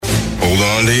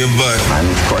on to your butt. I'm,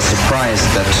 of course, surprised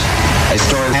that a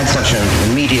story had such an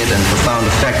immediate and profound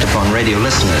effect upon radio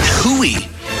listeners. Hooey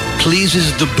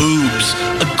pleases the boobs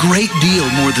a great deal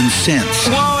more than sense.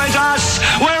 Woe is us!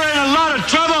 We're in a lot of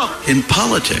trouble! In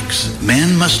politics,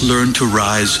 man must learn to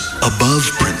rise above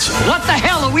principle. What the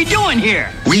hell are we doing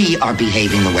here? We are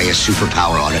behaving the way a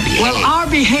superpower ought to behave. Well, our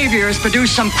behavior has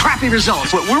produced some crappy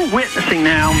results. What we're witnessing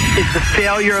now is the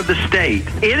failure of the state.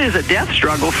 It is a death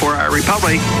struggle for our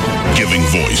republic. Giving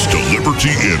voice to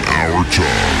liberty in our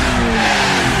time.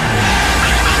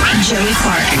 Joey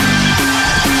Clark.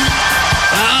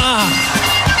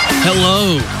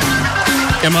 Hello.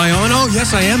 Am I on? Oh,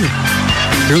 yes, I am.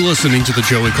 You're listening to the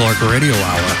Joey Clark Radio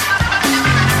Hour.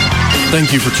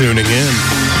 Thank you for tuning in.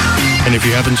 And if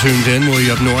you haven't tuned in, well, you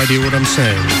have no idea what I'm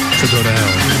saying. So go to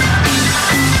hell.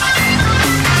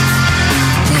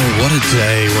 Oh, what a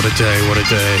day, what a day, what a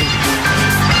day.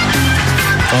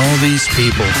 All these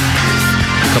people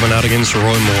coming out against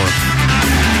Roy Moore.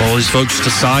 All these folks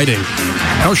deciding,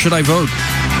 how should I vote?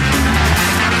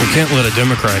 We can't let a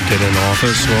Democrat get in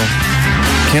office. Well,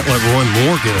 can't let Roy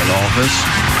Moore get in office.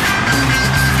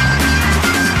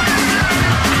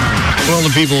 Well,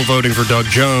 the people voting for Doug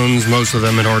Jones, most of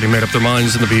them had already made up their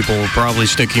minds, and the people were probably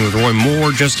sticking with Roy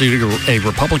Moore just to get a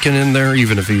Republican in there,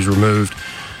 even if he's removed.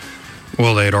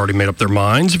 Well, they had already made up their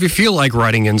minds. If you feel like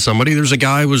writing in somebody, there's a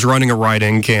guy who was running a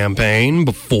write-in campaign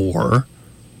before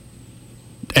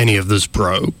any of this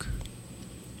broke.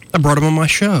 I brought him on my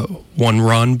show, one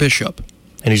Ron Bishop.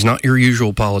 And he's not your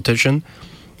usual politician.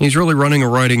 He's really running a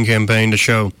writing campaign to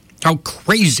show how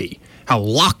crazy, how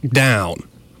locked down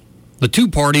the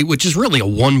two-party, which is really a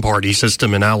one-party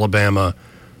system in Alabama,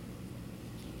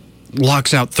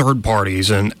 locks out third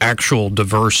parties and actual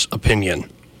diverse opinion.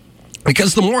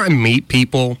 Because the more I meet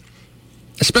people,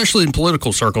 especially in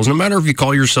political circles, no matter if you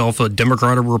call yourself a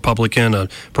Democrat or Republican, a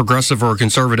progressive or a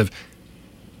conservative,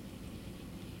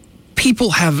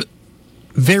 people have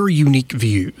very unique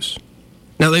views.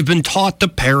 Now, they've been taught to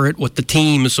parrot what the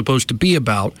team is supposed to be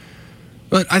about,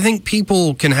 but I think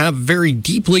people can have very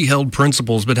deeply held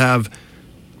principles but have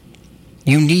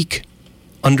unique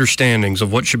understandings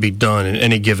of what should be done in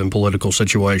any given political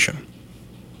situation.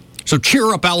 So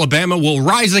cheer up, Alabama, we'll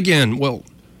rise again. Well,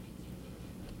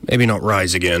 maybe not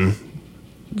rise again.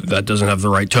 That doesn't have the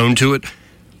right tone to it.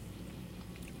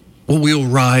 Well, we'll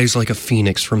rise like a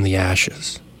phoenix from the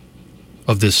ashes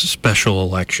of this special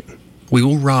election. We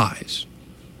will rise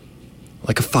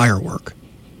like a firework.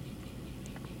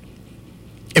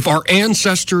 If our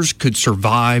ancestors could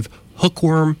survive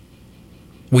hookworm,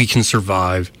 we can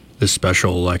survive this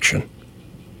special election.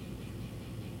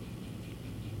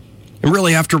 And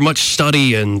really, after much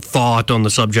study and thought on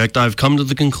the subject, I've come to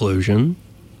the conclusion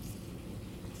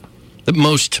that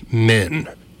most men,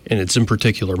 and it's in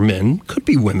particular men, could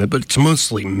be women, but it's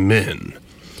mostly men,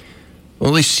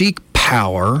 well, they seek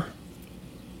power,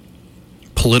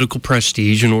 political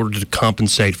prestige in order to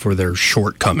compensate for their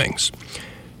shortcomings.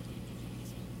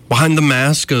 Behind the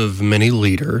mask of many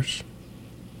leaders,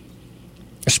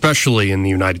 especially in the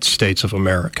United States of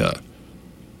America,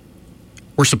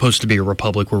 we're supposed to be a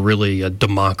republic. We're really a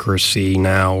democracy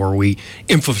now, or we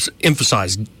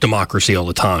emphasize democracy all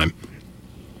the time.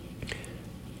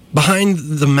 Behind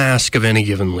the mask of any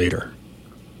given leader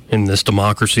in this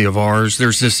democracy of ours,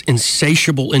 there's this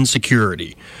insatiable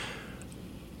insecurity,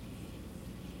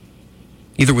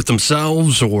 either with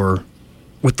themselves or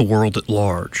with the world at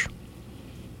large.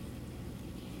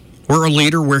 We're a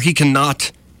leader where he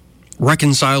cannot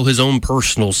reconcile his own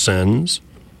personal sins.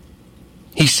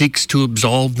 He seeks to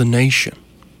absolve the nation.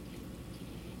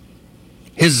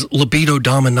 His libido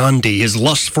dominandi, his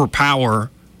lust for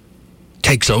power,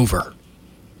 takes over.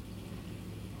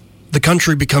 The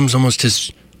country becomes almost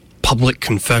his public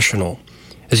confessional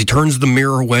as he turns the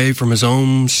mirror away from his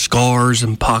own scars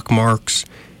and pockmarks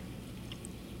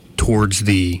towards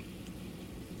the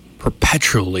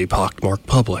perpetually pockmarked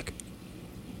public.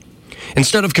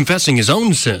 Instead of confessing his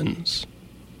own sins,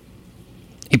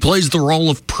 he plays the role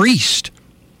of priest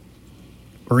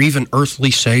or even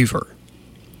earthly savior.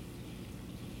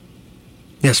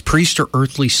 Yes, priest or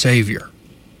earthly savior,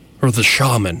 or the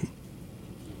shaman,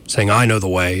 saying, I know the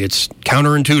way. It's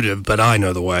counterintuitive, but I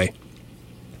know the way.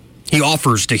 He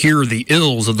offers to hear the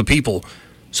ills of the people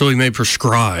so he may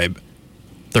prescribe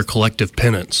their collective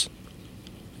penance.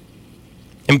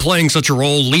 In playing such a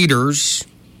role, leaders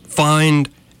find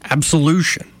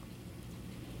absolution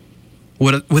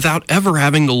without ever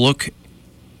having to look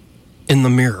in the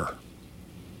mirror.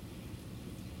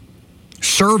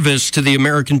 Service to the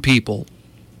American people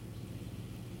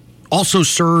also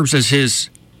serves as his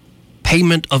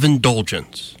payment of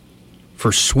indulgence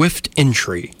for swift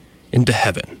entry into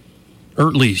heaven, or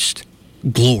at least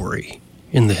glory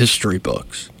in the history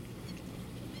books.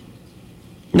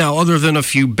 Now, other than a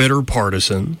few bitter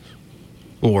partisans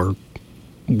or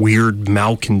weird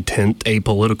malcontent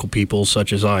apolitical people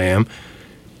such as I am,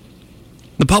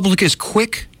 the public is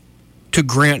quick to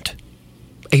grant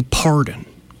a pardon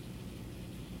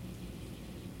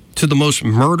to the most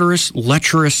murderous,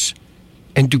 lecherous,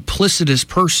 and duplicitous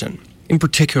person, in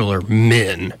particular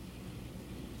men,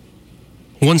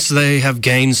 once they have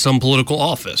gained some political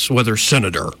office, whether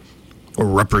senator or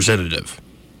representative.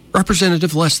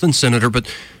 Representative less than senator,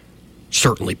 but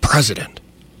certainly president.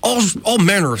 All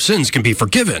manner of sins can be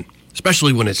forgiven,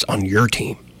 especially when it's on your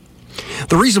team.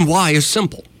 The reason why is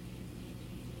simple.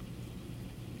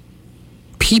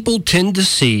 People tend to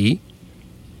see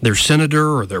their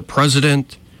senator or their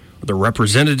president or their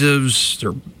representatives,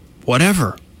 their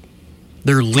whatever,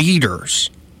 their leaders,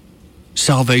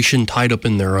 salvation tied up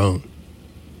in their own.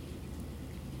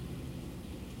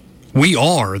 We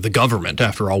are the government,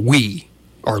 after all. We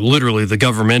are literally the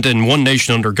government and one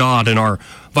nation under God, and our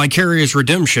vicarious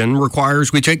redemption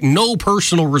requires we take no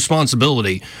personal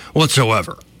responsibility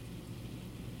whatsoever.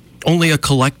 Only a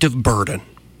collective burden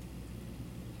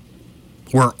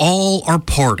where all are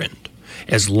pardoned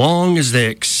as long as they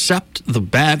accept the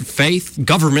bad faith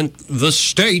government the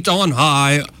state on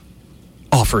high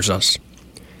offers us.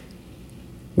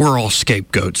 We're all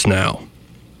scapegoats now.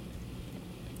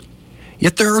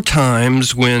 Yet there are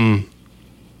times when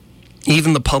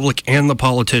even the public and the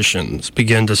politicians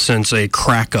begin to sense a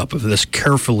crack up of this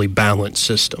carefully balanced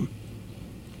system.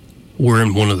 We're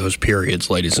in one of those periods,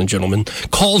 ladies and gentlemen.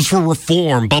 Calls for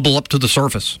reform bubble up to the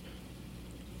surface.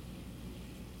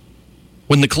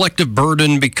 When the collective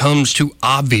burden becomes too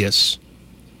obvious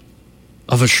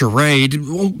of a charade,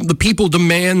 the people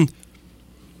demand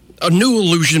a new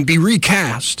illusion be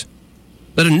recast,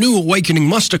 that a new awakening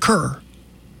must occur.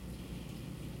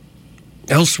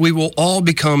 Else we will all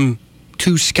become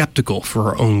too skeptical for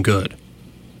our own good.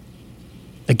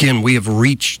 Again, we have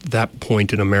reached that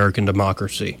point in American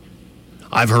democracy.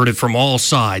 I've heard it from all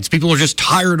sides. People are just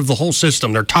tired of the whole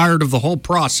system. They're tired of the whole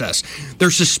process. They're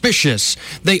suspicious.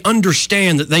 They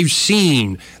understand that they've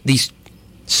seen these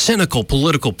cynical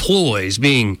political ploys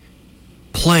being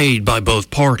played by both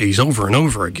parties over and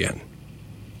over again.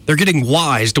 They're getting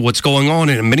wise to what's going on,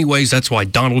 and in many ways, that's why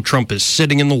Donald Trump is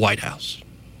sitting in the White House.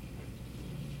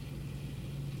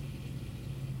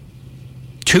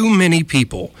 Too many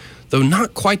people, though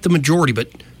not quite the majority, but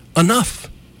enough,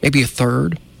 maybe a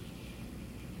third,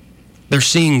 they're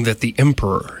seeing that the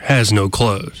emperor has no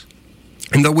clothes.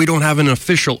 And though we don't have an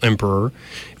official emperor,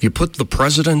 if you put the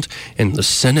president and the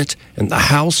Senate and the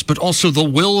House, but also the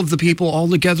will of the people all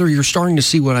together, you're starting to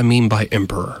see what I mean by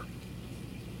emperor.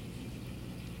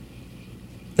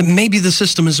 And maybe the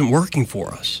system isn't working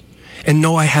for us. And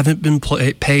no, I haven't been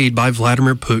paid by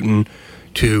Vladimir Putin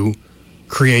to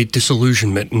create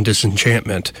disillusionment and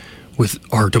disenchantment with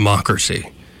our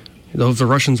democracy. Though if the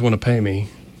Russians want to pay me,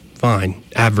 fine,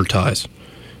 advertise.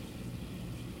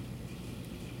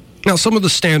 Now, some of the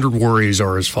standard worries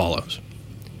are as follows.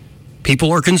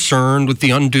 People are concerned with the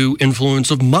undue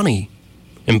influence of money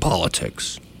in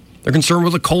politics. They're concerned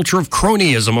with a culture of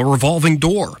cronyism, a revolving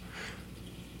door.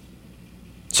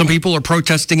 Some people are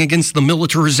protesting against the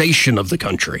militarization of the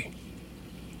country.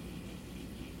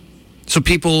 So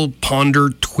people ponder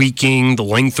tweaking the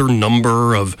length or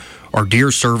number of our dear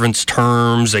servants'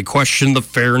 terms. They question the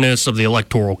fairness of the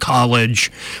Electoral College.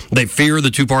 They fear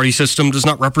the two-party system does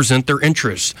not represent their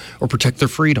interests or protect their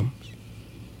freedoms.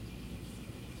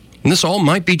 And this all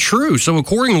might be true. So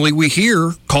accordingly, we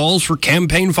hear calls for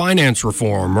campaign finance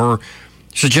reform or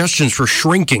suggestions for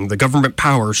shrinking the government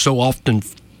power so often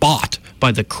bought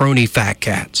by the crony fat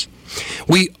cats.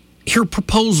 We hear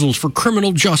proposals for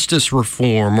criminal justice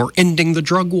reform or ending the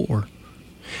drug war.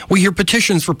 We hear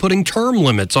petitions for putting term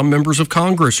limits on members of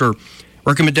Congress or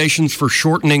recommendations for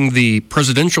shortening the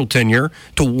presidential tenure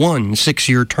to 1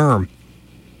 6-year term,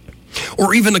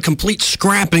 or even a complete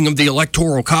scrapping of the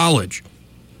Electoral College,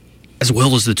 as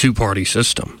well as the two-party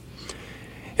system,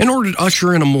 in order to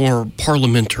usher in a more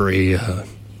parliamentary,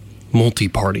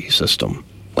 multi-party system,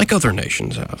 like other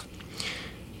nations have.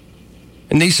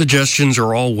 And these suggestions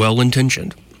are all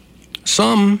well-intentioned.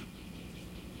 Some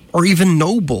are even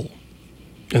noble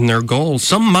in their goals.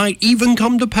 Some might even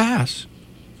come to pass.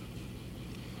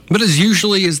 But as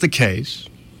usually is the case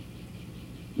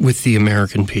with the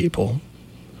American people,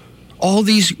 all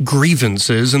these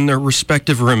grievances and their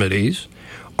respective remedies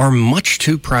are much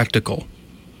too practical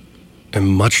and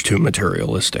much too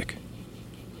materialistic.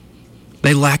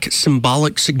 They lack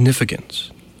symbolic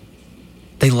significance.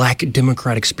 They lack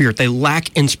democratic spirit. They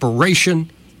lack inspiration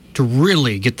to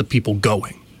really get the people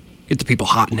going, get the people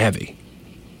hot and heavy.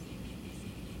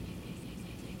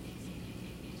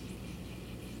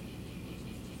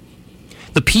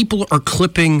 The people are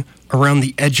clipping around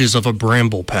the edges of a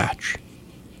bramble patch,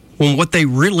 when what they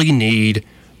really need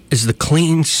is the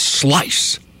clean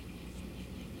slice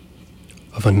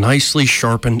of a nicely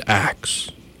sharpened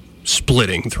axe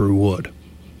splitting through wood.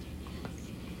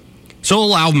 So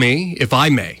allow me, if I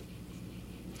may,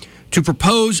 to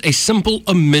propose a simple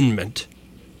amendment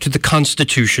to the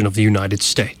Constitution of the United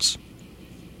States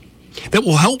that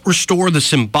will help restore the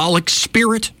symbolic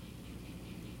spirit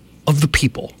of the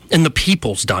people and the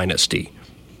people's dynasty,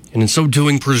 and in so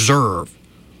doing preserve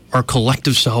our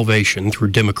collective salvation through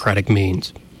democratic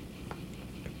means.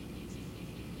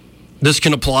 This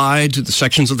can apply to the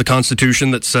sections of the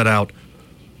Constitution that set out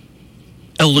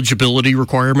eligibility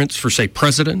requirements for, say,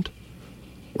 president,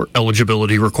 or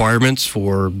eligibility requirements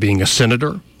for being a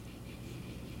senator.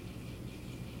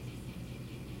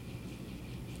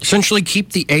 Essentially,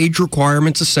 keep the age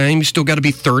requirements the same. You still got to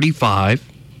be 35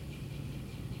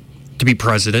 to be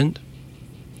president,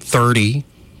 30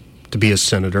 to be a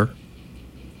senator.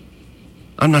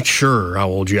 I'm not sure how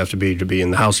old you have to be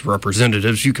in the House of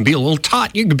Representatives. You can be a little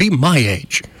tot. You can be my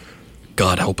age.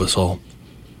 God help us all.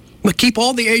 But keep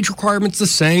all the age requirements the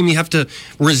same. You have to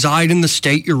reside in the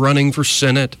state you're running for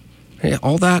Senate.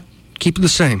 All that, keep it the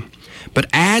same. But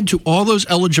add to all those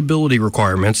eligibility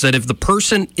requirements that if the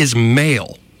person is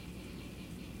male,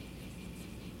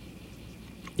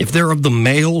 if they're of the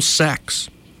male sex,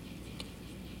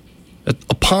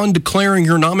 upon declaring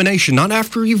your nomination, not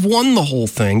after you've won the whole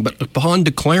thing, but upon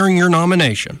declaring your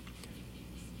nomination,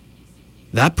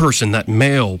 that person, that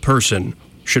male person,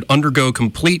 should undergo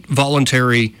complete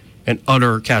voluntary and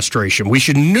utter castration. We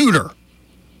should neuter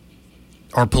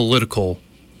our political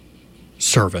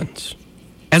servants,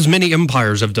 as many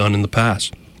empires have done in the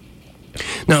past.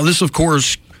 Now, this, of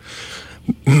course,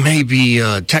 may be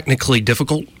technically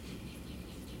difficult.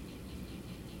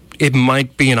 It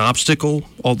might be an obstacle,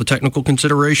 all the technical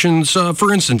considerations.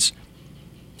 For instance,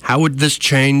 how would this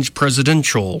change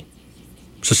presidential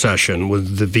succession?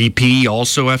 Would the VP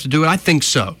also have to do it? I think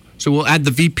so. So we'll add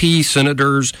the VP,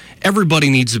 senators.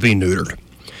 Everybody needs to be neutered.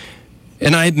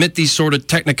 And I admit these sort of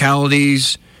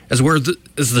technicalities as well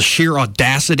as the sheer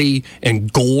audacity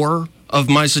and gore of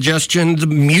my suggestion. The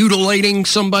mutilating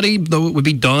somebody, though it would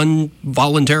be done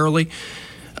voluntarily,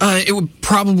 it would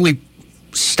probably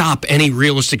stop any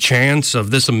realistic chance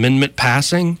of this amendment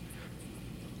passing.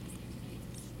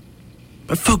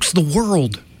 But folks, the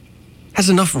world has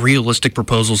enough realistic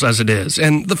proposals as it is.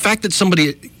 And the fact that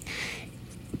somebody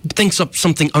thinks up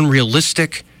something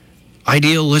unrealistic,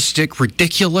 idealistic,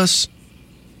 ridiculous,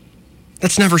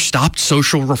 that's never stopped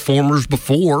social reformers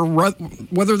before,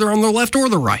 whether they're on the left or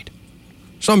the right.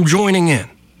 So I'm joining in.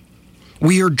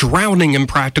 We are drowning in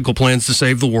practical plans to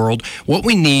save the world. What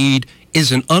we need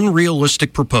is an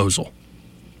unrealistic proposal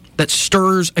that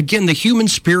stirs, again, the human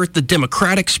spirit, the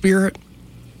democratic spirit,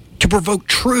 to provoke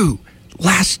true,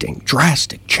 lasting,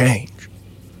 drastic change.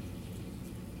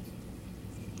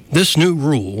 This new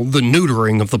rule, the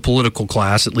neutering of the political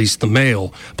class, at least the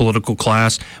male political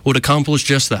class, would accomplish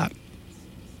just that.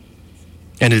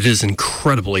 And it is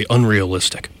incredibly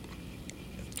unrealistic.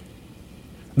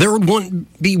 There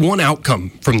would be one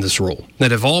outcome from this rule,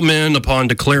 that if all men, upon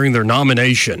declaring their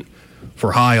nomination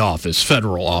for high office,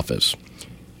 federal office,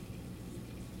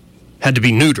 had to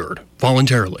be neutered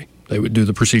voluntarily, they would do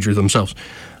the procedure themselves,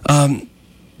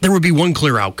 there would be one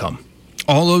clear outcome.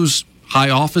 All those high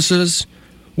offices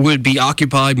would be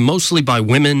occupied mostly by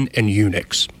women and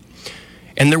eunuchs.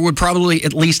 And there would probably,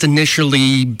 at least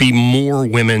initially, be more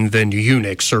women than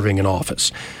eunuchs serving in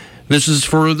office. This is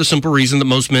for the simple reason that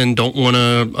most men don't want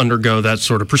to undergo that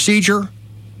sort of procedure,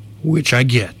 which I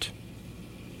get.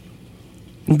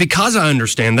 And because I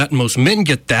understand that, and most men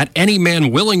get that, any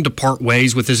man willing to part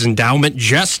ways with his endowment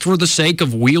just for the sake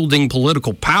of wielding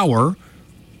political power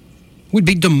would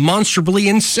be demonstrably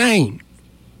insane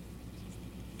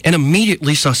and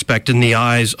immediately suspect in the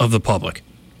eyes of the public.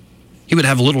 He would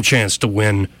have little chance to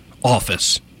win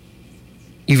office,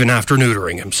 even after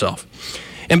neutering himself.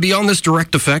 And beyond this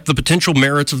direct effect, the potential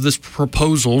merits of this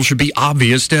proposal should be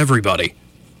obvious to everybody.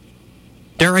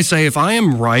 Dare I say, if I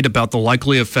am right about the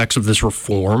likely effects of this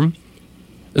reform,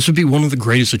 this would be one of the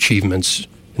greatest achievements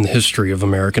in the history of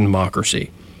American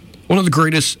democracy. One of the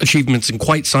greatest achievements in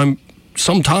quite some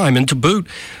time, and to boot,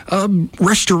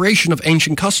 restoration of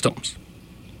ancient customs.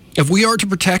 If we are to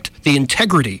protect the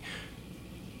integrity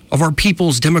of our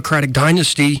people's democratic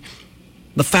dynasty,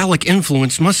 the phallic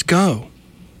influence must go.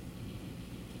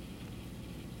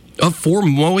 of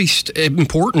foremost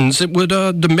importance, it would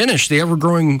diminish the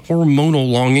ever-growing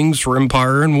hormonal longings for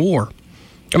empire and war.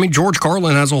 I mean, George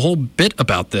Carlin has a whole bit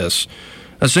about this.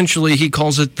 Essentially, he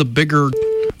calls it the bigger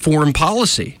foreign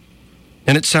policy.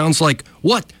 And it sounds like,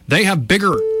 what? They have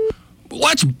bigger...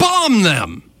 Let's bomb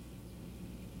them!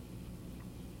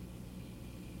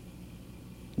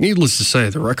 Needless to say,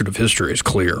 the record of history is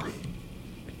clear.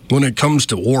 When it comes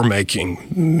to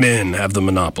war-making, men have the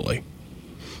monopoly.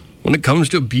 When it comes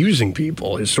to abusing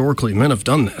people, historically, men have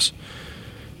done this.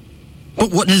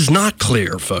 But what is not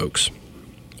clear, folks,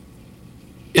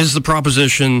 is the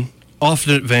proposition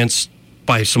often advanced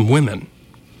by some women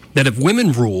that if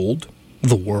women ruled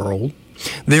the world,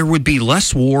 there would be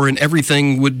less war and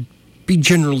everything would be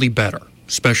generally better,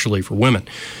 especially for women.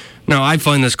 Now, I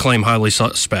find this claim highly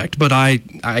suspect, but I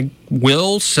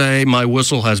will say my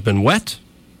whistle has been wet.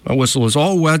 My whistle is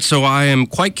all wet, so I am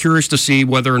quite curious to see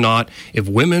whether or not if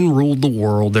women ruled the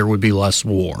world, there would be less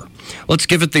war. Let's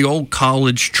give it the old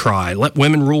college try. Let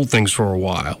women rule things for a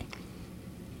while.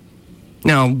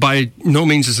 Now, by no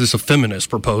means is this a feminist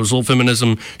proposal.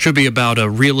 Feminism should be about a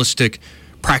realistic,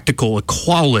 practical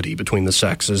equality between the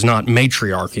sexes, not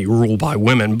matriarchy ruled by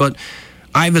women. But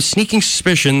I have a sneaking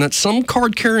suspicion that some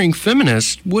card-carrying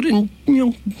feminists wouldn't,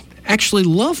 actually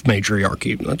love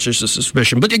matriarchy. That's just a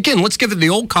suspicion. But again, let's give it the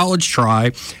old college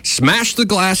try. Smash the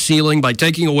glass ceiling by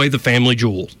taking away the family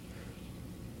jewels.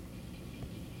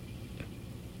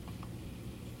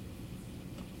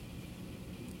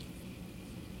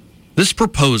 This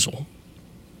proposal,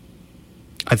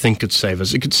 I think, could save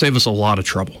us. It could save us a lot of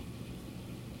trouble.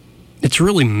 It's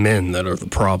really men that are the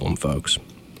problem, folks.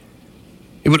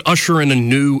 It would usher in a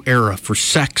new era for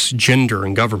sex, gender,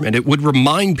 and government. It would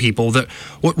remind people that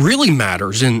what really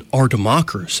matters in our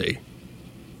democracy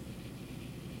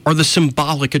are the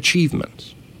symbolic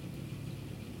achievements.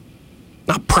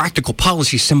 Not practical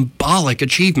policy, symbolic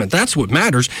achievement. That's what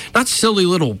matters, not silly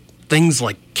little things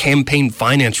like campaign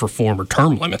finance reform or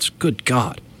term limits. Good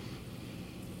God.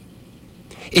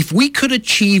 If we could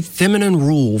achieve feminine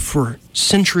rule for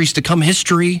centuries to come,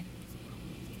 history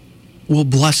will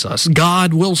bless us.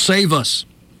 God will save us.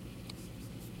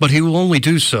 But he will only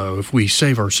do so if we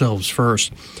save ourselves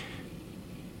first.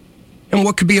 And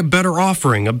what could be a better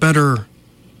offering, a better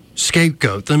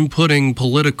scapegoat than putting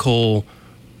political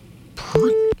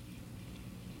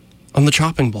on the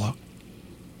chopping block?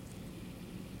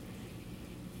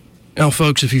 Now,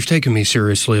 folks, if you've taken me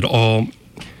seriously at all,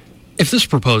 if this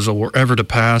proposal were ever to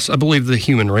pass, I believe the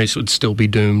human race would still be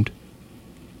doomed.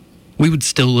 We would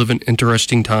still live in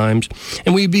interesting times,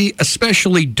 and we'd be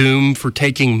especially doomed for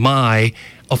taking a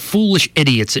foolish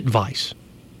idiot's advice.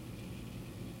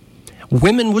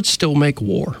 Women would still make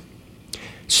war,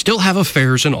 still have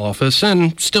affairs in office,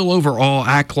 and still overall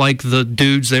act like the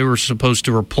dudes they were supposed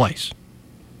to replace.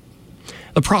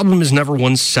 The problem is never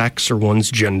one's sex or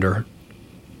one's gender.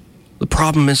 The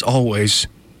problem is always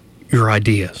your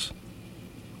ideas.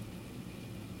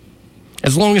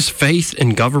 As long as faith in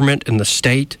government and the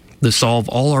state to solve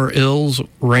all our ills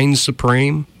reigns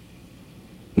supreme,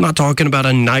 I'm not talking about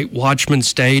a night watchman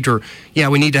state or,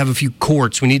 we need to have a few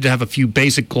courts, we need to have a few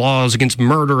basic laws against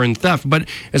murder and theft, but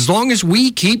as long as we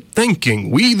keep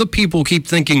thinking, we the people keep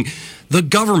thinking, the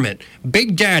government,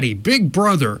 Big Daddy, Big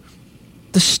Brother,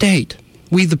 the state,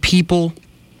 we the people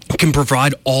can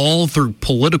provide all through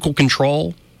political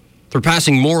control, through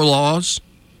passing more laws,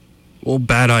 well,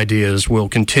 bad ideas will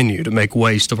continue to make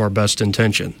waste of our best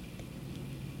intention.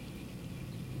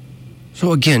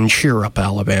 So again, cheer up,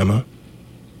 Alabama.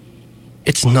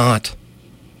 It's not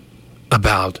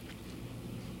about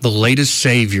the latest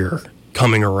savior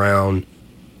coming around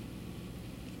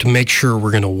to make sure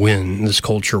we're going to win this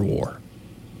culture war.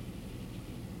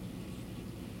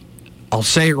 I'll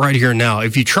say it right here now.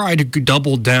 If you try to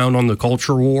double down on the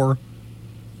culture war,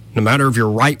 no matter if you're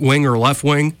right wing or left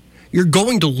wing, you're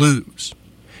going to lose.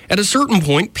 At a certain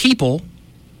point, people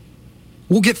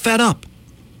will get fed up.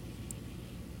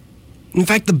 In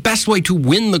fact, the best way to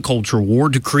win the culture war,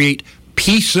 to create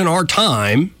peace in our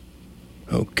time,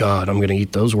 oh God, I'm going to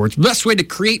eat those words. The best way to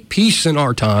create peace in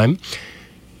our time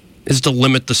is to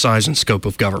limit the size and scope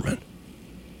of government.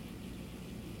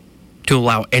 To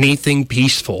allow anything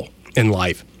peaceful in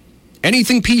life.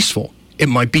 Anything peaceful. It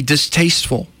might be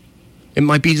distasteful. It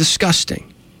might be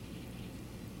disgusting.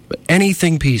 But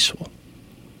anything peaceful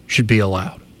should be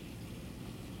allowed.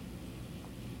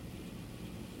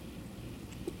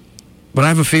 But I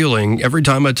have a feeling every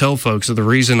time I tell folks that the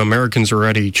reason Americans are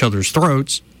at each other's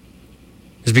throats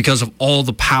is because of all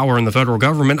the power in the federal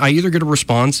government, I either get a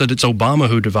response that it's Obama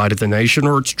who divided the nation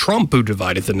or it's Trump who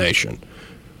divided the nation.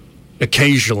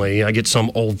 occasionally I get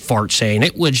some old fart saying,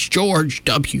 it was George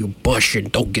W. Bush,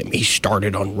 and don't get me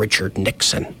started on Richard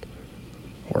Nixon.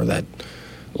 Or that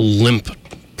limp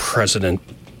President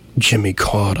Jimmy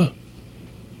Carter.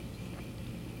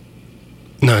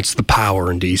 No, it's the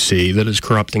power in D.C. that is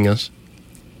corrupting us.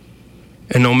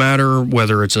 And no matter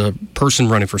whether it's a person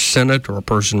running for Senate or a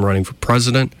person running for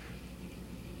president,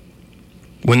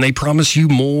 when they promise you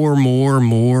more,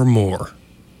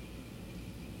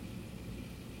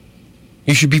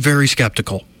 you should be very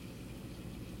skeptical.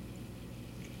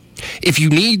 If you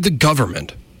need the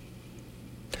government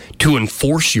to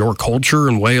enforce your culture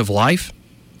and way of life,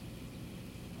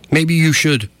 maybe you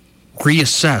should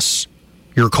reassess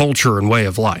your culture and way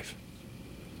of life.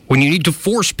 When you need to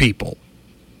force people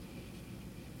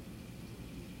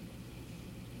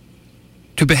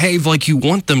to behave like you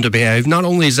want them to behave, not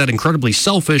only is that incredibly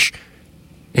selfish,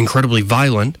 incredibly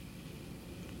violent,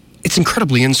 it's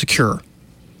incredibly insecure.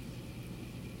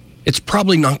 It's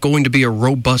probably not going to be a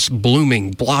robust,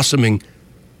 blooming, blossoming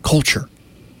culture.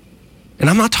 And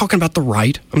I'm not talking about the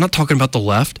right. I'm not talking about the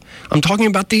left. I'm talking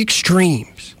about the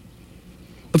extremes.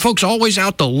 The folks always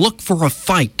out to look for a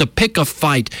fight, to pick a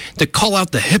fight, to call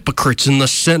out the hypocrites and the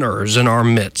sinners in our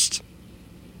midst.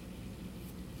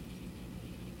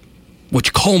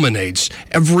 Which culminates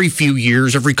every few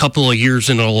years, every couple of years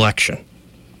in an election.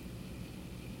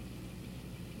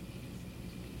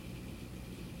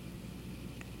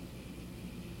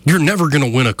 You're never going to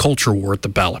win a culture war at the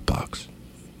ballot box.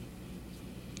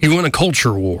 You win a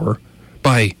culture war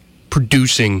by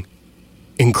producing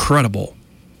incredible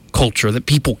culture that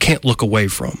people can't look away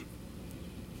from.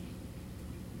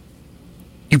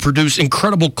 You produce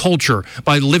incredible culture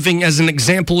by living as an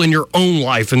example in your own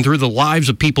life and through the lives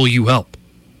of people you help.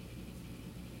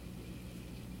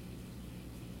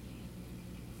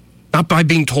 Not by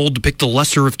being told to pick the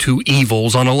lesser of two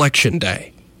evils on election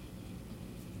day.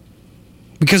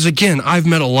 Because again, I've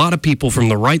met a lot of people from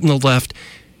the right and the left,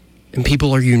 and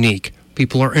people are unique.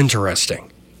 People are interesting.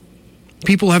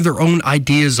 People have their own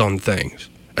ideas on things,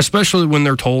 especially when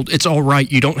they're told it's all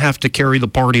right, you don't have to carry the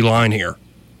party line here.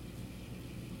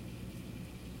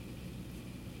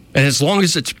 And as long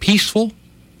as it's peaceful,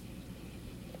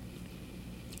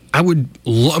 I would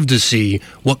love to see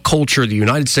what culture the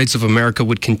United States of America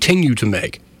would continue to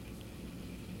make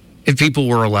if people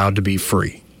were allowed to be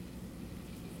free.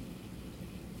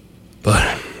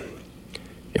 But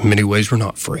in many ways, we're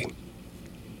not free.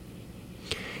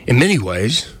 In many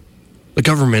ways, the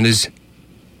government is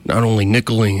not only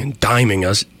nickeling and diming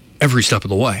us every step of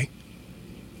the way,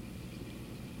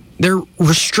 they're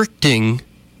restricting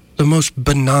the most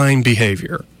benign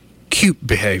behavior, cute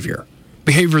behavior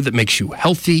that makes you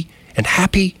healthy and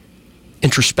happy,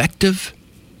 introspective,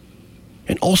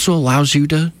 and also allows you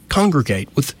to congregate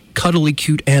with cuddly,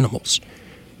 cute animals.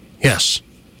 Yes,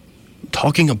 I'm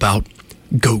talking about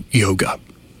goat yoga.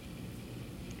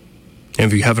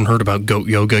 And if you haven't heard about goat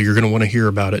yoga, you're going to want to hear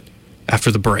about it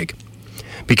after the break.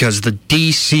 Because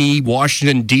the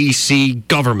Washington, D.C.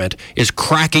 government is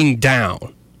cracking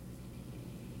down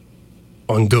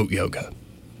on goat yoga.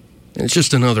 And it's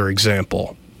just another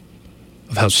example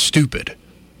of how stupid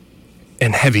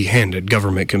and heavy-handed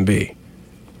government can be.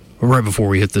 Right before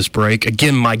we hit this break,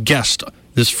 again, my guest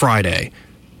this Friday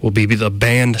will be the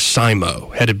band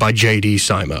Simo, headed by J.D.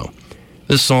 Simo.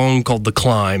 This song called The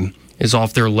Climb is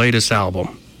off their latest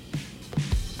album.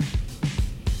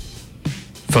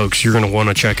 Folks, you're going to want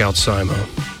to check out Simo.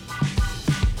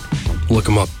 Look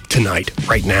them up tonight,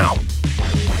 right now.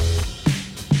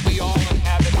 We all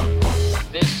inhabit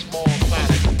this small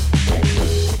planet.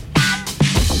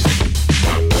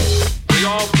 We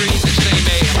all breathe the same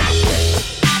air.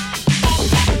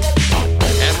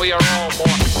 And we are all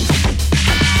mortal.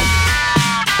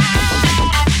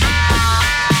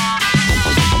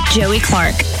 Joey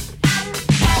Clark.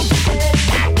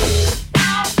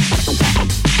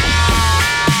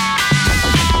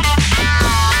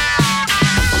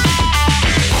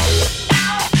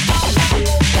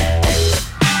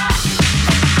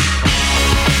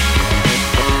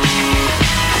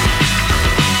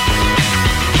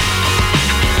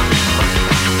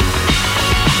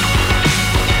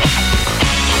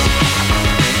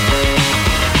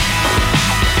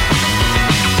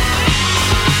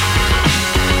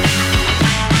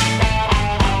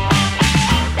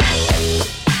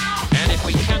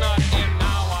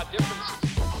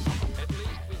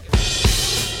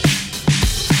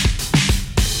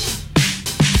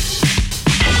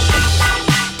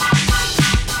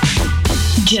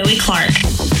 Joey Clark.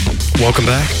 Welcome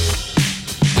back.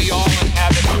 We all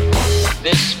inhabit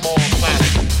this small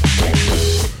planet.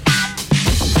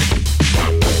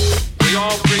 We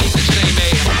all breathe the same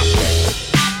air.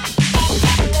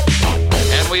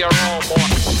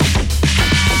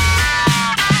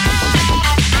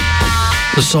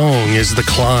 song is The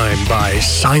Climb by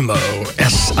Simo,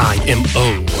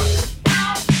 S-I-M-O.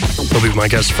 He'll be my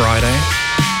guest Friday.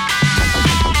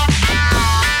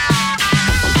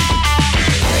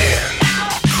 Man,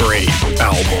 great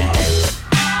album.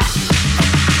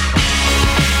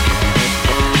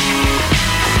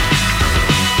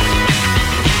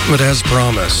 But as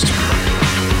promised,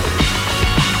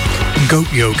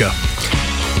 goat yoga.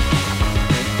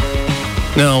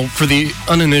 Now, for the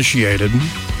uninitiated,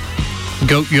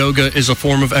 goat yoga is a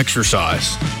form of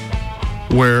exercise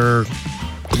where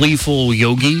gleeful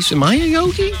yogis, am I a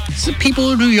yogi? Is it people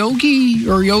who do yogi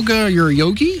or yoga, you're a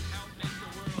yogi?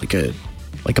 Like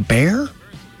a bear?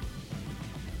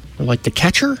 Or like the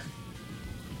catcher?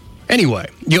 Anyway,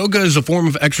 yoga is a form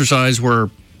of exercise where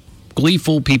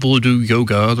gleeful people who do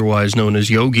yoga, otherwise known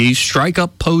as yogis, strike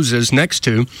up poses next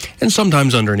to, and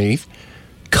sometimes underneath,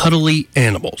 cuddly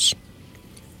animals.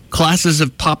 Classes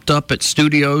have popped up at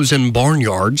studios and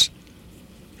barnyards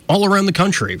all around the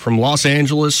country, from Los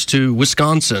Angeles to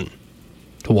Wisconsin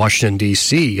to Washington,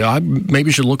 D.C. I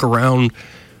maybe should look around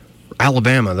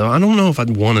Alabama, though. I don't know if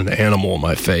I'd want an animal in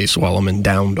my face while I'm in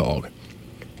down dog.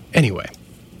 Anyway.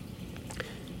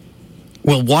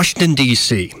 Well, Washington,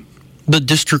 D.C., the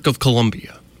District of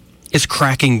Columbia, is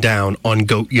cracking down on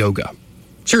goat yoga.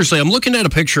 Seriously, I'm looking at a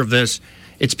picture of this.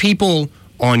 It's people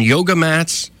on yoga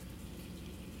mats,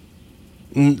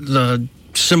 the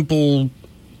simple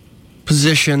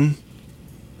position,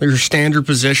 your standard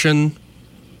position,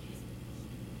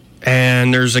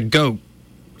 and there's a goat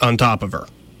on top of her.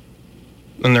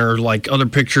 And there are like other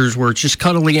pictures where it's just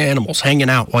cuddly animals hanging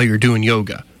out while you're doing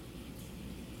yoga.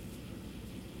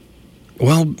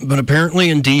 Well, but apparently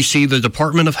in D.C., the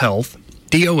Department of Health,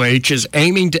 DOH, is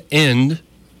aiming to end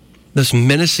this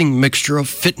menacing mixture of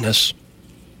fitness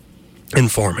and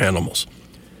farm animals.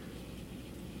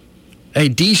 A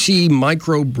D.C.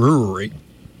 microbrewery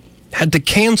had to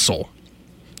cancel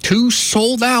 2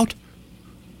 sold-out,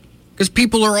 because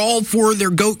people are all for their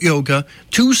goat yoga,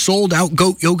 2 sold-out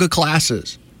goat yoga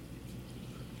classes,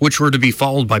 which were to be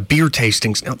followed by beer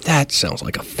tastings. Now, that sounds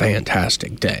like a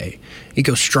fantastic day. You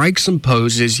go strike some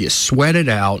poses, you sweat it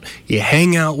out, you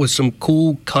hang out with some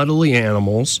cool, cuddly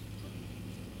animals.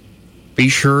 Be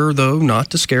sure, though, not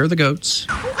to scare the goats.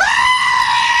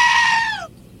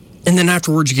 And then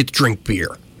afterwards, you get to drink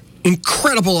beer.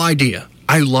 Incredible idea.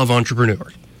 I love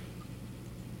entrepreneurs.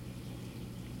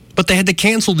 But they had to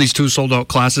cancel these 2 sold-out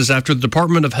classes after the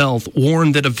Department of Health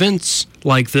warned that events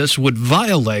like this would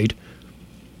violate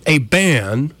a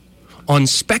ban on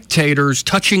spectators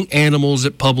touching animals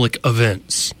at public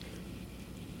events.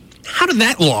 How did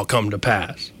that law come to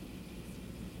pass?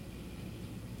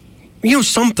 You know,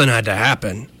 something had to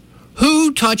happen.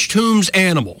 Who touched whom's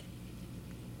animal?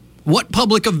 What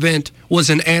public event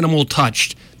was an animal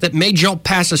touched that made y'all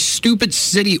pass a stupid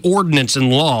city ordinance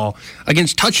and law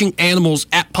against touching animals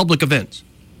at public events?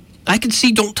 I can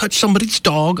see don't touch somebody's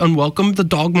dog, unwelcome. The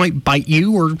dog might bite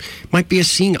you, or might be a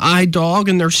seeing eye dog,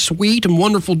 and they're sweet and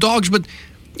wonderful dogs, but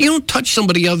you don't touch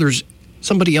somebody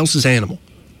else's animal,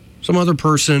 some other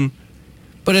person.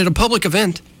 But at a public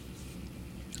event,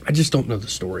 I just don't know the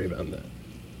story about that.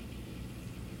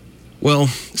 Well,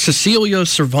 Cecilia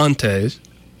Cervantes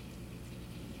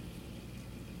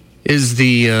is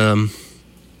the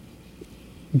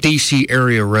D.C.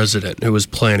 area resident who was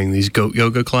planning these goat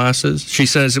yoga classes. She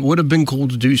says it would have been cool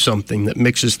to do something that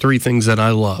mixes 3 things that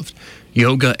I loved: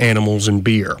 yoga, animals, and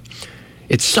beer.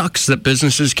 It sucks that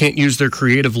businesses can't use their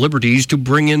creative liberties to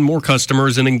bring in more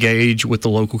customers and engage with the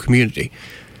local community.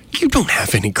 You don't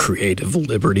have any creative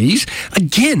liberties.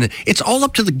 Again, it's all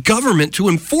up to the government to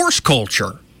enforce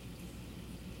culture.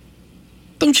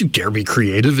 Don't you dare be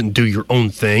creative and do your own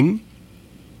thing.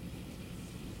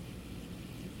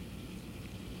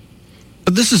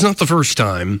 But this is not the first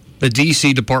time the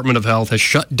D.C. Department of Health has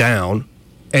shut down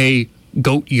a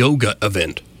goat yoga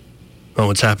event.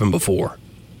 Oh, it's happened before.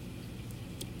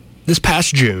 This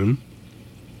past June,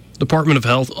 the Department of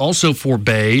Health also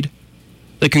forbade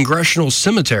the Congressional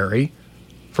Cemetery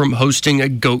from hosting a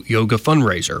goat yoga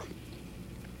fundraiser.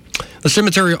 The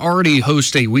cemetery already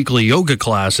hosts a weekly yoga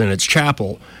class in its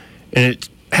chapel, and it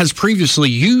has previously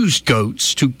used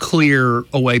goats to clear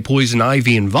away poison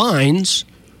ivy and vines.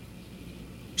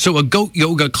 So a goat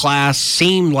yoga class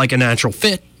seemed like a natural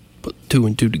fit. Put 2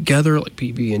 and 2 together like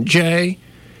PB&J.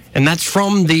 And that's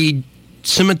from the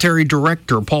cemetery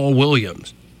director, Paul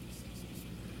Williams.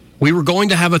 We were going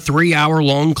to have a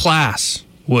 3-hour-long class,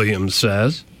 Williams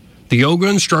says. The yoga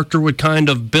instructor would kind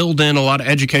of build in a lot of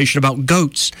education about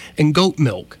goats and goat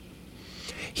milk.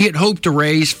 He had hoped to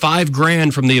raise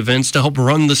 $5,000 from the events to help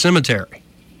run the cemetery.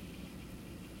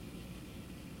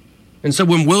 And so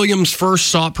when Williams first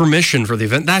sought permission for the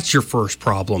event, that's your first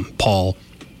problem, Paul.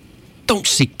 Don't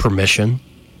seek permission.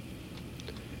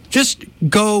 Just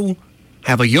go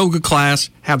have a yoga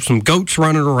class, have some goats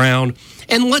running around,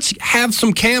 and let's have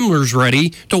some cameras ready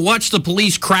to watch the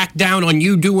police crack down on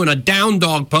you doing a down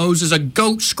dog pose as a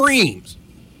goat screams.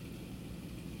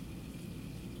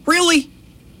 Really?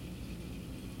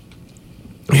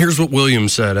 Here's what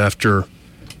Williams said after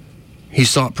he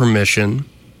sought permission.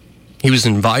 He was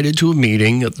invited to a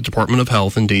meeting at the Department of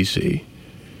Health in D.C.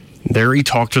 There he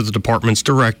talked to the department's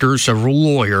director, several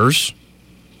lawyers,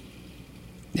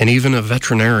 and even a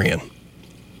veterinarian,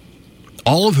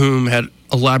 all of whom had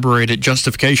elaborated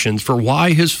justifications for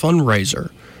why his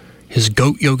fundraiser, his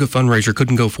goat yoga fundraiser,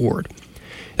 couldn't go forward.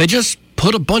 They just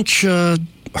put a bunch of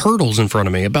hurdles in front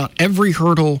of me, about every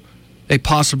hurdle they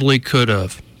possibly could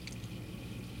have.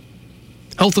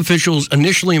 Health officials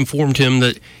initially informed him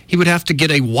that he would have to get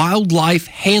a wildlife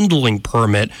handling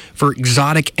permit for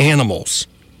exotic animals,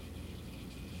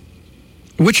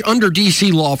 which under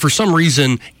D.C. law, for some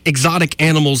reason, exotic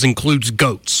animals includes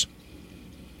goats.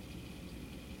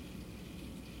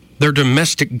 They're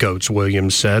domestic goats,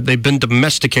 Williams said. They've been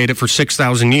domesticated for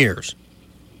 6,000 years.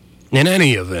 In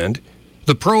any event,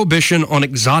 the prohibition on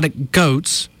exotic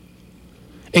goats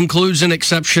includes an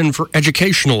exception for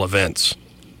educational events,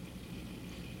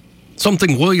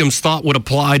 something Williams thought would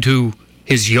apply to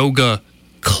his yoga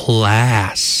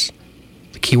class.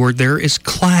 The key word there is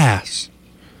class.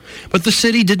 But the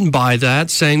city didn't buy that,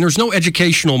 saying there's no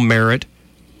educational merit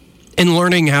in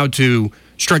learning how to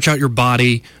stretch out your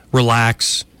body,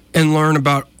 relax, and learn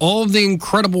about all of the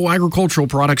incredible agricultural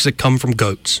products that come from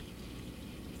goats.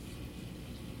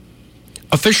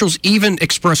 Officials even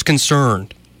expressed concern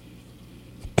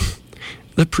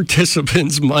that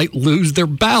participants might lose their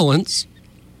balance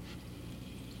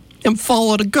and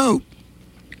fall at a goat.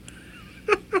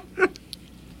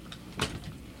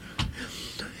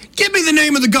 Give me the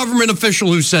name of the government official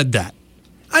who said that.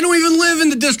 I don't even live in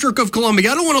the District of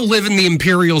Columbia. I don't want to live in the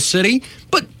Imperial City.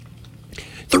 But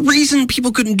the reason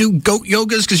people couldn't do goat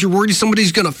yoga is because you're worried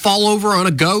somebody's going to fall over on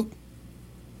a goat.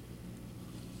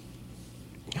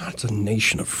 God, it's a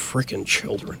nation of frickin'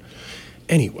 children.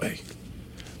 Anyway,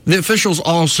 the officials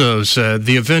also said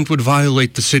the event would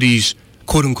violate the city's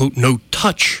quote-unquote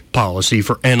no-touch policy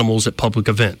for animals at public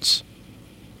events.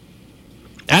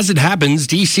 As it happens,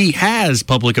 D.C. has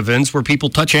public events where people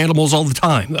touch animals all the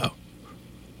time, though.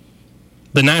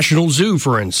 The National Zoo,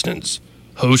 for instance,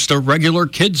 hosts a regular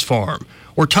kids' farm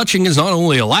where touching is not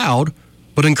only allowed,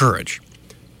 but encouraged.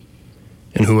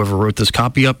 And whoever wrote this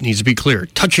copy up needs to be clear.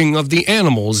 Touching of the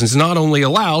animals is not only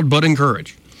allowed, but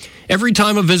encouraged. Every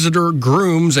time a visitor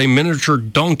grooms a miniature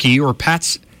donkey or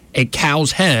pats a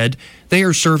cow's head, they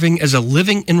are serving as a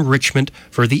living enrichment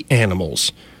for the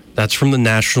animals. That's from the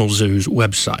National Zoo's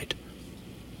website.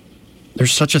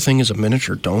 There's such a thing as a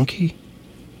miniature donkey?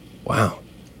 Wow.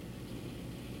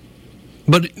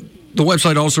 But the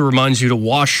website also reminds you to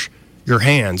wash your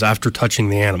hands after touching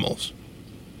the animals.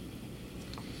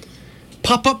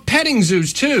 Pop-up petting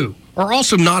zoos, too, are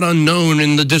also not unknown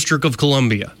in the District of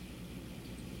Columbia.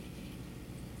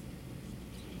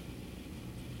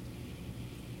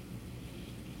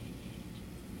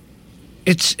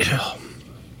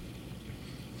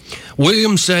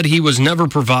 Williams said he was never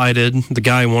provided, the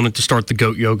guy who wanted to start the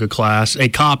goat yoga class, a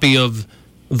copy of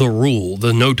the rule,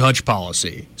 the no-touch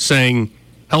policy, saying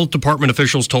health department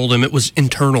officials told him it was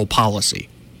internal policy.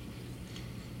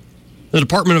 The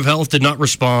Department of Health did not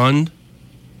respond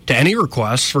to any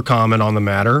requests for comment on the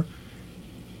matter,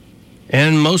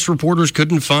 and most reporters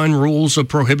couldn't find rules of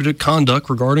prohibited conduct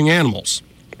regarding animals,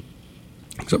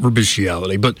 except for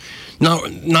bestiality, but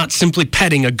not simply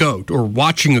petting a goat or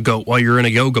watching a goat while you're in a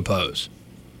yoga pose.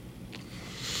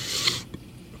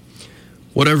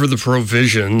 Whatever the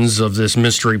provisions of this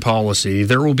mystery policy,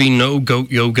 there will be no goat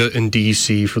yoga in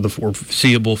D.C. for the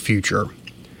foreseeable future.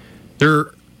 There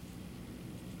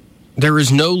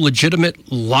is no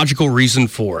legitimate, logical reason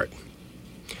for it.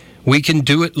 We can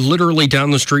do it literally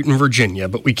down the street in Virginia,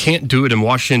 but we can't do it in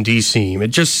Washington, D.C. It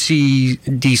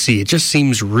just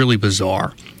seems really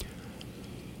bizarre.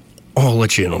 I'll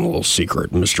let you in on a little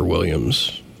secret, Mr.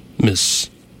 Williams, Miss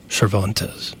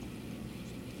Cervantes.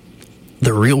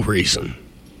 The real reason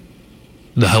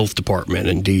the health department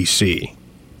in D.C.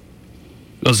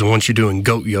 doesn't want you doing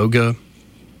goat yoga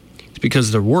is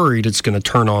because they're worried it's going to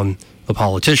turn on the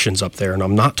politicians up there, and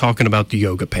I'm not talking about the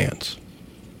yoga pants.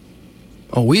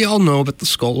 Oh, we all know about the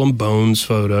skull and bones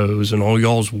photos and all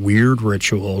y'all's weird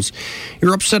rituals.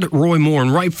 You're upset at Roy Moore,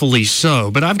 and rightfully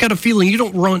so, but I've got a feeling you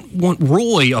don't want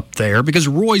Roy up there because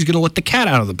Roy's going to let the cat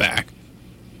out of the bag.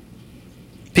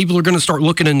 People are going to start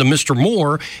looking into Mr.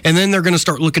 Moore, and then they're going to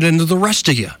start looking into the rest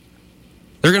of you.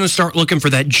 They're going to start looking for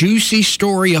that juicy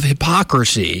story of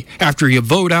hypocrisy after you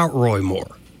vote out Roy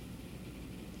Moore.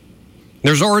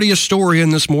 There's already a story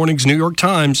in this morning's New York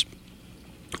Times.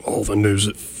 All the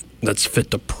news that's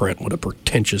fit to print. What a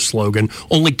pretentious slogan.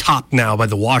 Only topped now by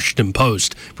the Washington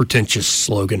Post. Pretentious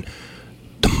slogan.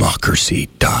 Democracy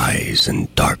dies in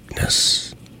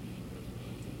darkness.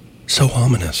 So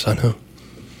ominous, I know.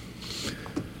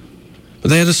 But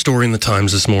they had a story in the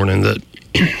Times this morning that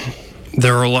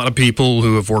there are a lot of people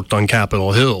who have worked on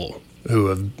Capitol Hill who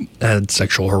have had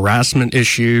sexual harassment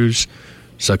issues,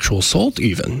 sexual assault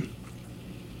even.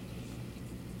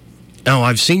 Now,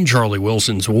 I've seen Charlie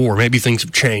Wilson's War. Maybe things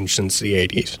have changed since the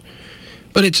 80s.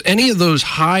 But it's any of those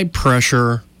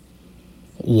high-pressure,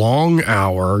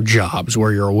 long-hour jobs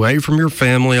where you're away from your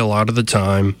family a lot of the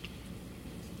time.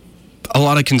 A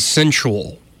lot of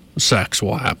consensual sex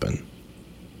will happen.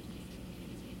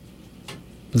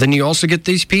 Then you also get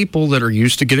these people that are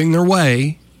used to getting their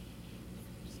way.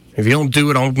 If you don't do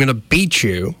it, I'm going to beat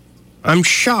you. I'm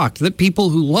shocked that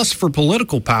people who lust for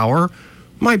political power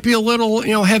might be a little,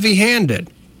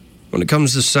 heavy-handed when it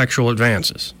comes to sexual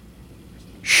advances.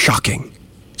 Shocking.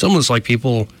 It's almost like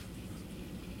people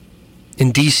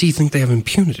in D.C. think they have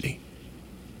impunity.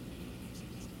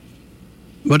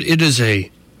 But it is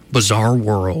a bizarre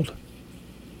world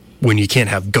when you can't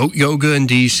have goat yoga in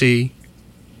D.C.,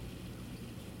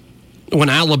 when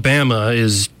Alabama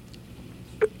is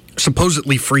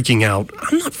supposedly freaking out.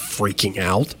 I'm not freaking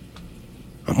out.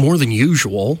 I'm more than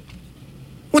usual.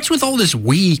 What's with all this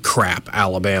we crap,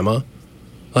 Alabama?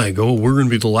 Like, we're going to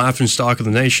be the laughingstock of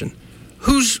the nation.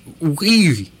 Who's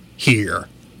we here?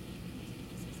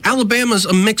 Alabama's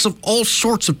a mix of all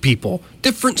sorts of people,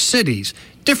 different cities,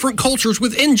 different cultures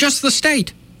within just the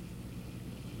state.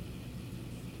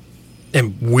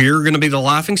 And we're going to be the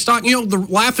laughingstock? The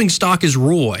laughingstock is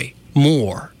Roy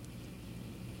Moore.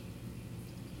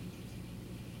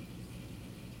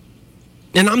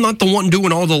 And I'm not the one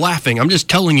doing all the laughing. I'm just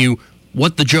telling you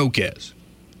what the joke is.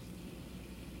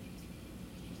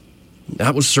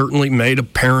 That was certainly made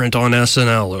apparent on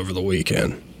SNL over the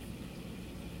weekend.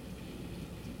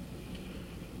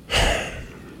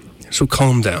 So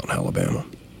calm down, Alabama.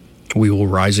 We will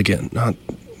rise again.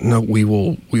 We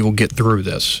will get through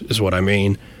this, is what I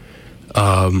mean.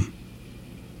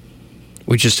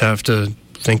 We just have to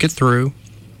think it through,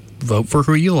 vote for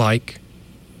who you like,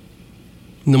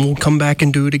 and then we'll come back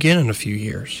and do it again in a few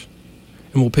years.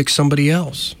 And we'll pick somebody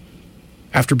else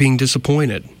after being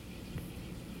disappointed.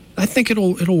 I think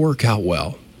it'll work out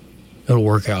well. It'll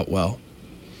work out well.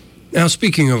 Now,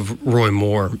 speaking of Roy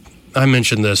Moore, I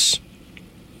mentioned this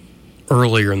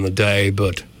earlier in the day,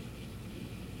 but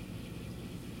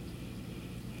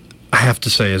I have to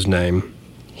say his name.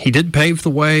 He did pave the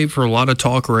way for a lot of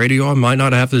talk radio. I might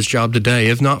not have this job today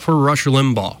if not for Rush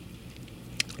Limbaugh.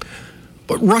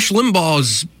 But Rush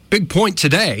Limbaugh's big point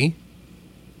today,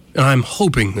 and I'm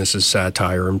hoping this is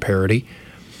satire and parody,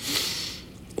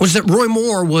 was that Roy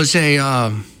Moore was he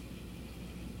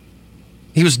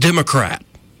was Democrat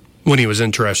when he was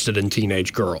interested in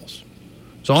teenage girls.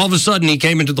 So all of a sudden he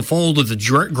came into the fold of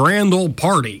the grand old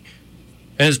party,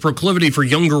 and his proclivity for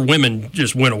younger women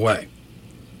just went away.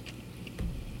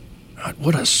 God,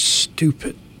 what a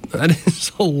stupid... That is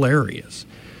hilarious.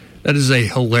 That is a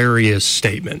hilarious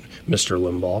statement, Mr.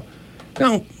 Limbaugh.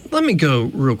 Now, let me go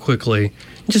real quickly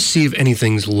and just see if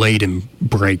anything's late in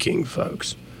breaking,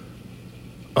 folks.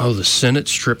 Oh, the Senate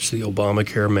strips the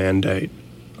Obamacare mandate.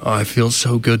 Oh, I feel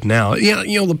so good now.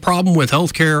 The problem with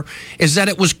health care is that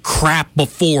it was crap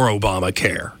before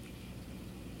Obamacare.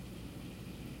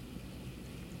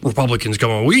 Republicans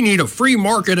going, we need a free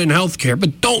market in health care,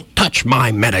 but don't touch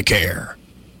my Medicare.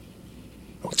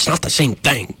 Well, it's not the same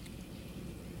thing.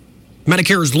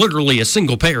 Medicare is literally a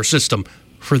single-payer system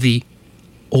for the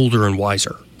older and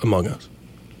wiser among us.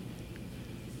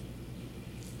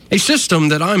 A system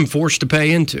that I'm forced to pay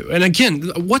into. And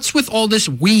again, what's with all this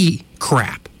we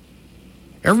crap?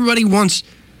 Everybody wants,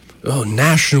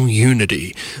 national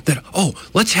unity. That,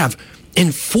 let's have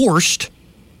enforced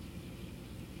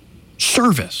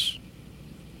service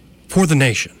for the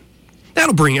nation.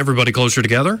 That'll bring everybody closer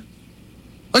together.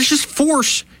 Let's just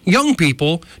force young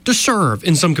people to serve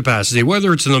in some capacity,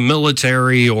 whether it's in the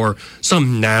military or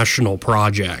some national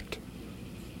project.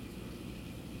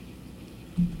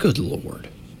 Good Lord.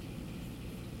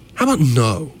 How about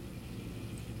no?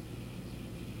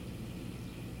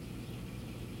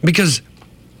 Because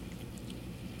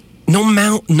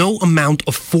no amount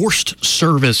of forced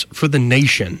service for the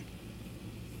nation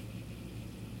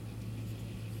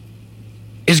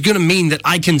is going to mean that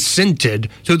I consented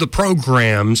to the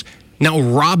programs now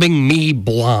robbing me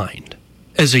blind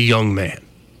as a young man.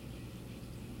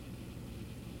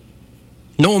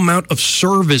 No amount of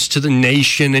service to the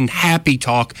nation and happy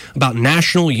talk about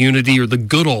national unity or the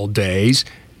good old days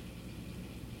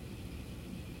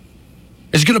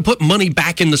is going to put money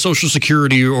back into Social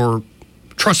Security or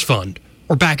trust fund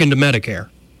or back into Medicare.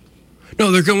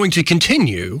 No, they're going to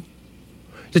continue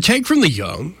to take from the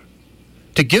young,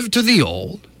 to give to the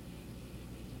old,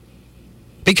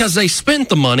 because they spent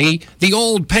the money the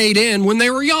old paid in when they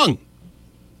were young.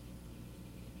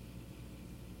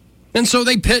 And so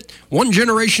they pit one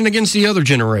generation against the other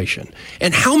generation.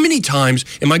 And how many times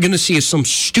am I going to see some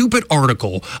stupid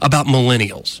article about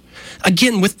millennials?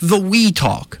 Again, with the we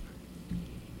talk.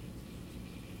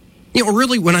 You know,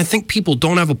 really, when I think people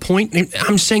don't have a point,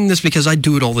 I'm saying this because I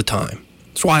do it all the time.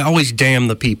 That's why I always damn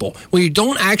the people. When you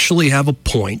don't actually have a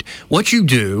point, what you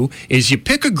do is you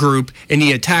pick a group and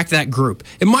you attack that group.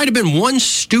 It might have been one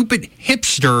stupid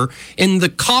hipster in the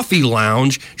coffee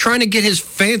lounge trying to get his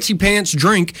fancy pants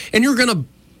drink, and you're going to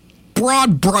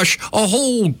broad brush a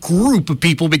whole group of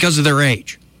people because of their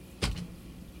age.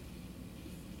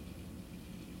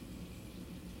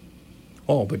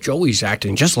 Oh, but Joey's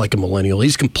acting just like a millennial.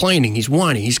 He's complaining, he's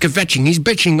whining, he's kvetching, he's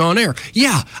bitching on air.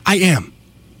 Yeah, I am.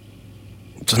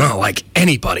 It's not like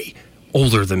anybody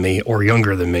older than me or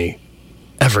younger than me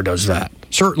ever does that.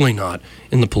 Certainly not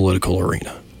in the political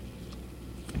arena.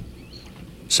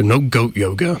 So no goat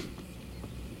yoga.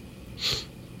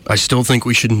 I still think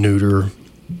we should neuter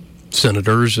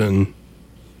senators and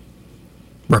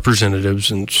representatives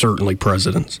and certainly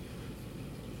presidents.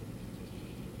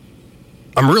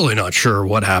 I'm really not sure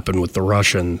what happened with the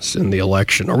Russians in the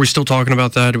election. Are we still talking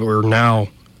about that? We're now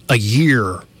a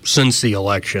year since the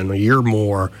election, a year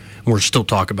more, and we're still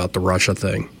talking about the Russia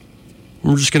thing.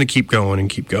 We're just going to keep going and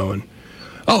keep going.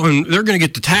 Oh, and they're going to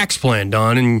get the tax plan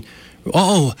done, and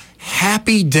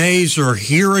happy days are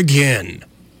here again.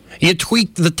 You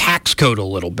tweaked the tax code a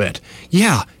little bit.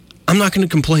 Yeah, I'm not going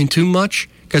to complain too much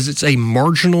because it's a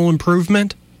marginal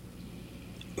improvement.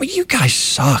 But you guys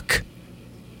suck.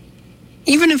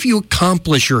 Even if you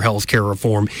accomplish your health care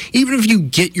reform, even if you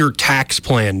get your tax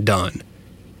plan done,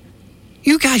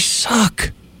 you guys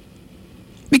suck.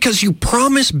 Because you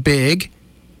promise big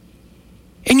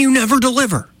and you never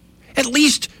deliver. At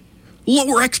least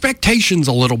lower expectations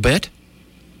a little bit.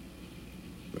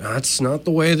 That's not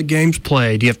the way the game's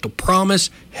played. You have to promise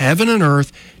heaven and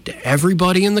earth to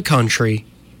everybody in the country.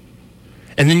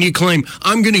 And then you claim,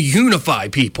 I'm going to unify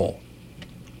people.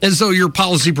 As though your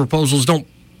policy proposals don't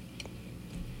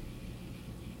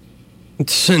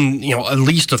send, at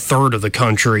least a third of the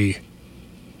country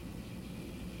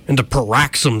into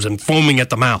paroxysms and foaming at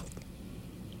the mouth.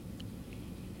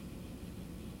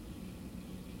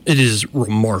 It is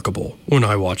remarkable when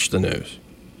I watch the news.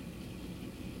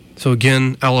 So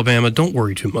again, Alabama, don't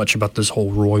worry too much about this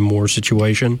whole Roy Moore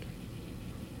situation.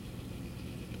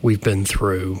 We've been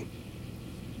through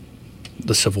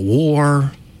the Civil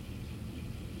War,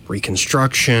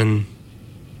 Reconstruction,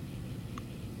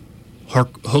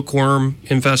 hookworm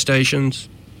infestations.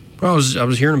 I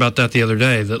was hearing about that the other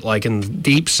day, that like in the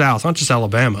deep South, not just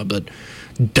Alabama, but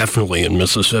definitely in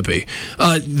Mississippi,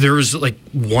 there was like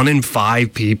 1 in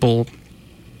 5 people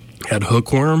had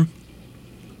hookworm.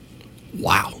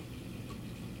 Wow.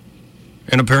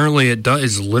 And apparently it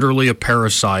is literally a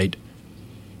parasite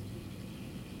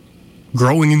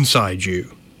growing inside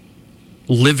you,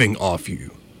 living off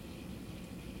you.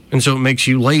 And so it makes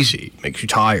you lazy, makes you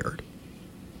tired.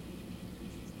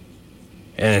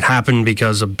 And it happened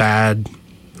because of bad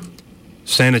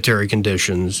sanitary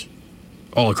conditions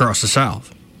all across the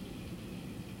South.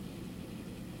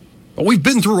 But we've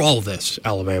been through all this,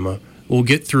 Alabama. We'll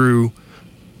get through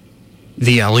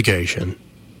the allegation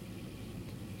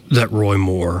that Roy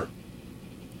Moore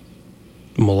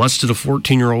molested a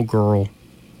 14-year-old girl,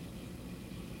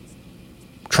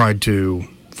 tried to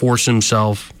force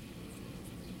himself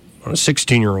on a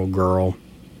 16-year-old girl.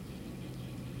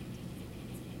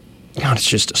 God, it's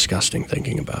just disgusting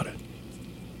thinking about it.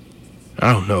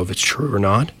 I don't know if it's true or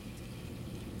not,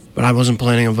 but I wasn't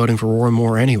planning on voting for Roy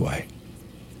Moore anyway.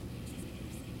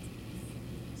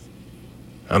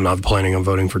 I'm not planning on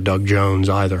voting for Doug Jones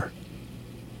either.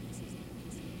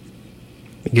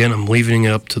 Again, I'm leaving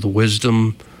it up to the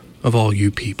wisdom of all you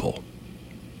people.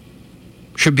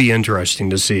 Should be interesting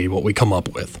to see what we come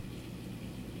up with.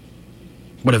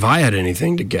 But if I had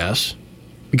anything to guess,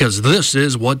 because this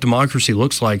is what democracy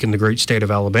looks like in the great state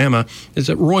of Alabama, is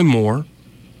that Roy Moore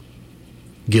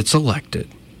gets elected.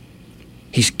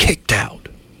 He's kicked out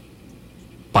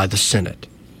by the Senate.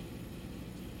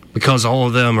 because all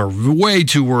of them are way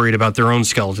too worried about their own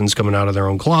skeletons coming out of their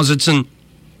own closets, and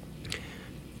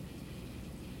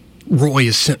Roy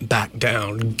is sent back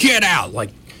down. Get out, like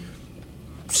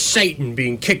Satan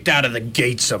being kicked out of the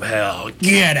gates of hell.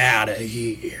 Get out of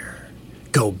here.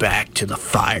 Go back to the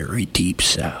fiery deep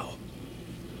south.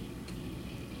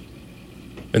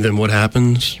 And then what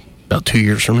happens about 2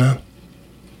 years from now?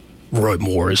 Roy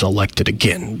Moore is elected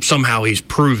again. Somehow he's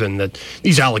proven that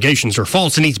these allegations are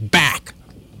false, and he's back.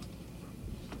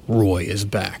 Roy is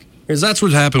back. Because that's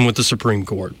what happened with the Supreme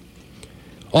Court.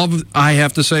 All I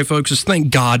have to say, folks, is thank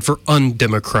God for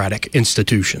undemocratic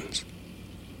institutions.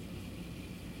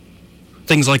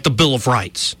 Things like the Bill of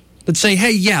Rights that say,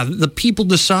 hey, yeah, the people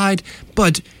decide,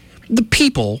 but the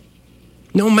people,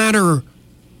 no matter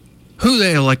who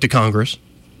they elect to Congress,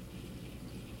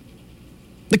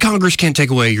 the Congress can't take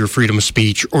away your freedom of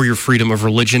speech or your freedom of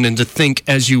religion and to think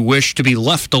as you wish, to be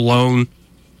left alone.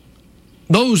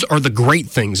 Those are the great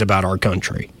things about our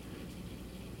country.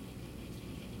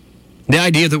 The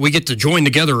idea that we get to join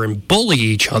together and bully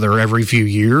each other every few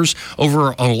years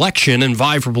over an election and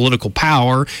vie for political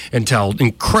power and tell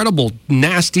incredible,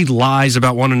 nasty lies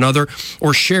about one another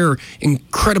or share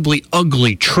incredibly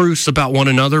ugly truths about one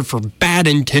another for bad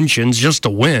intentions just to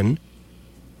win.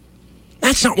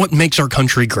 That's not what makes our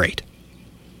country great.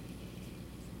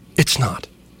 It's not.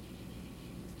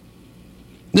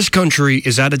 This country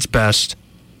is at its best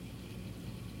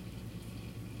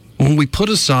when we put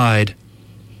aside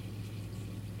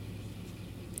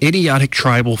idiotic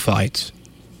tribal fights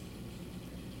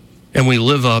and we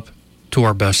live up to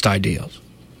our best ideals.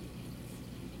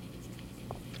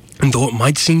 And though it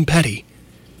might seem petty,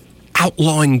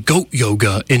 outlawing goat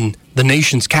yoga in the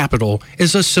nation's capital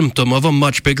is a symptom of a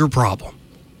much bigger problem.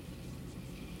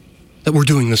 That we're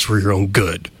doing this for your own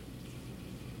good.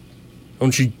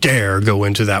 Don't you dare go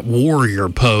into that warrior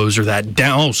pose or that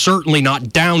certainly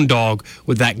not down dog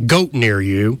with that goat near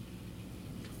you.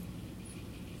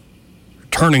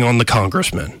 Turning on the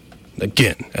congressman.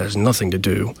 Again, that has nothing to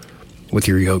do with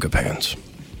your yoga pants.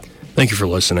 Thank you for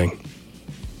listening.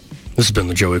 This has been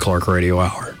the Joey Clark Radio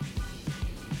Hour.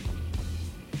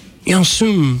 You know,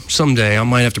 someday, I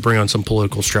might have to bring on some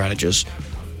political strategists.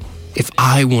 If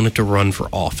I wanted to run for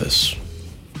office,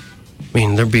 I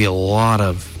mean, there'd be a lot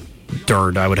of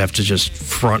dirt I would have to just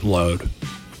front load.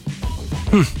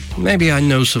 Maybe I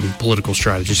know some political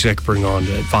strategists I could bring on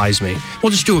to advise me.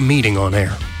 We'll just do a meeting on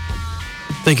air.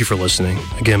 Thank you for listening.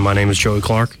 Again, my name is Joey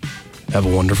Clark. Have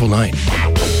a wonderful night.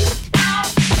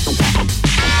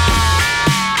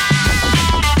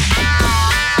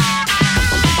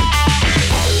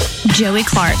 Joey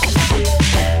Clark.